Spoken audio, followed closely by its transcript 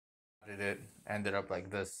did it ended up like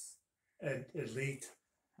this? It leaked.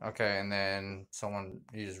 Okay, and then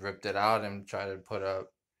you just ripped it out and tried to put up.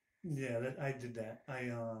 Yeah, that I did that.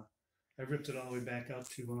 I ripped it all the way back out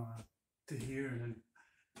to here, and then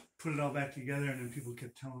put it all back together. And then people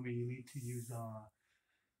kept telling me you need to use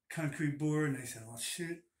concrete board, and I said, well,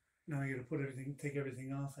 shit. Now you got to take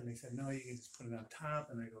everything off. And they said, no, you can just put it on top.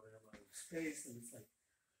 And I go, there's a lot of space, and it's like,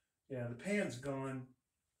 yeah, the pan's gone.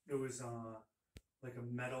 There was like a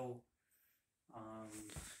um,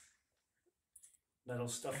 metal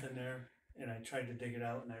stuff in there, and I tried to dig it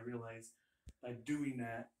out, and I realized by doing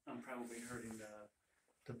that, I'm probably hurting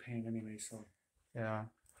the pan anyway. So Yeah.